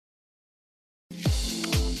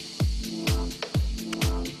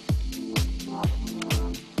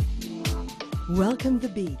Welcome the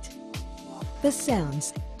beat, the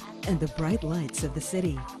sounds, and the bright lights of the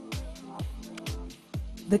city.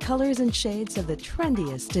 The colors and shades of the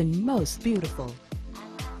trendiest and most beautiful.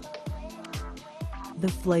 The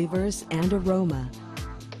flavors and aroma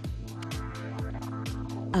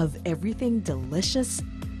of everything delicious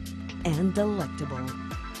and delectable.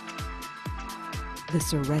 The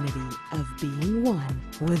serenity of being one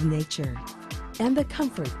with nature and the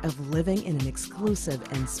comfort of living in an exclusive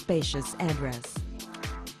and spacious address.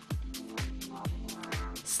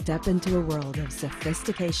 Step into a world of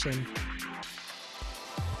sophistication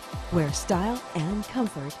where style and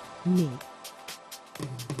comfort meet.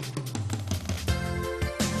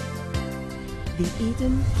 The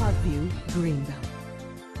Eton Parkview Greenbelt.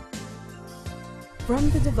 From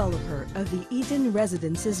the developer of the Eton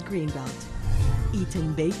Residences Greenbelt,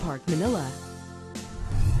 Eton Bay Park, Manila,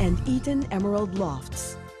 and Eton Emerald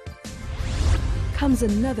Lofts, comes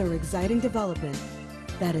another exciting development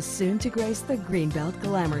that is soon to grace the Greenbelt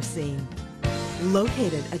glamour scene.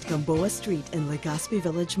 Located at Gamboa Street in Legazpi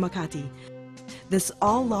Village, Makati, this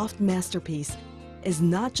all-loft masterpiece is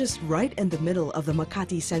not just right in the middle of the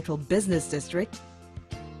Makati Central Business District,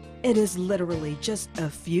 it is literally just a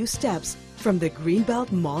few steps from the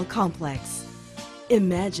Greenbelt Mall complex.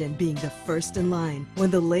 Imagine being the first in line when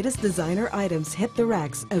the latest designer items hit the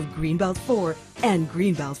racks of Greenbelt 4 and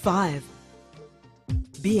Greenbelt 5.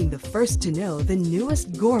 Being the first to know the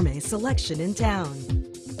newest gourmet selection in town.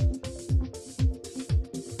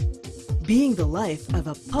 Being the life of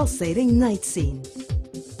a pulsating night scene.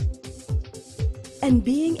 And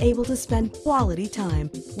being able to spend quality time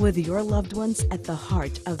with your loved ones at the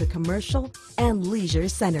heart of the commercial and leisure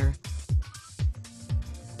center.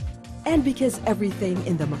 And because everything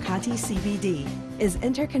in the Makati CBD is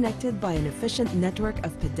interconnected by an efficient network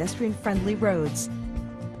of pedestrian-friendly roads,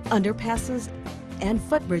 underpasses, and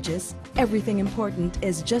footbridges, everything important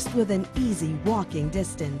is just within easy walking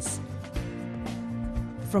distance.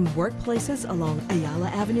 From workplaces along Ayala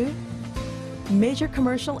Avenue, major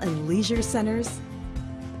commercial and leisure centers,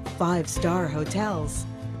 five-star hotels,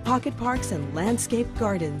 pocket parks and landscape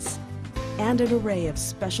gardens, and an array of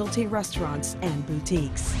specialty restaurants and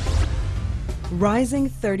boutiques. Rising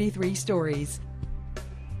 33 stories,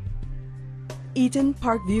 Eton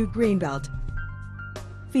Parkview Greenbelt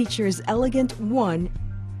features elegant one-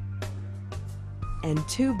 and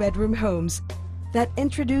two-bedroom homes that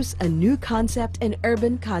introduce a new concept in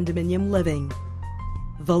urban condominium living,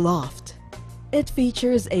 the loft. It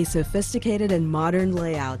features a sophisticated and modern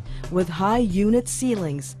layout with high unit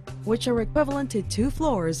ceilings, which are equivalent to 2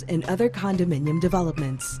 floors in other condominium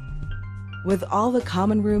developments. With all the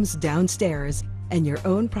common rooms downstairs and your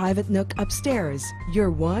own private nook upstairs,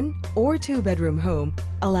 your 1- or 2-bedroom home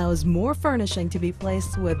allows more furnishing to be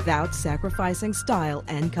placed without sacrificing style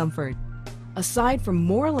and comfort. Aside from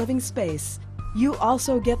more living space, you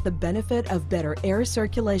also get the benefit of better air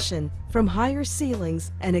circulation from higher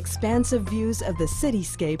ceilings and expansive views of the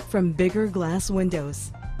cityscape from bigger glass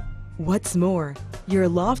windows. What's more, your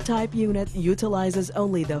loft-type unit utilizes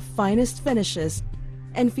only the finest finishes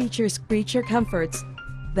and features creature comforts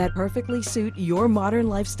that perfectly suit your modern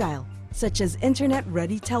lifestyle, such as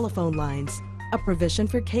internet-ready telephone lines, a provision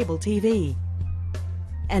for cable TV,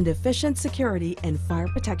 and efficient security and fire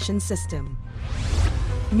protection system.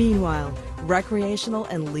 Meanwhile, recreational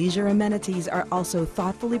and leisure amenities are also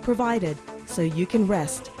thoughtfully provided so you can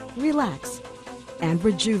rest, relax, and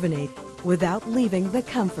rejuvenate without leaving the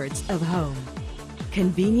comforts of home.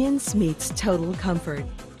 Convenience meets total comfort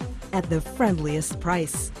at the friendliest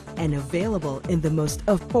price and available in the most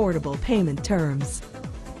affordable payment terms.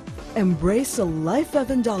 Embrace a life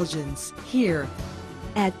of indulgence here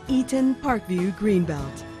at Eton Parkview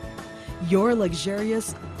Greenbelt, your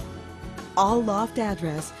luxurious all-loft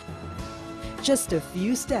address just a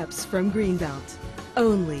few steps from Greenbelt.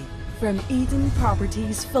 Only from Eton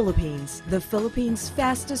Properties Philippines, the Philippines'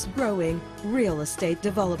 fastest growing real estate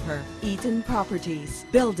developer. Eton Properties,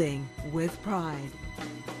 building with pride.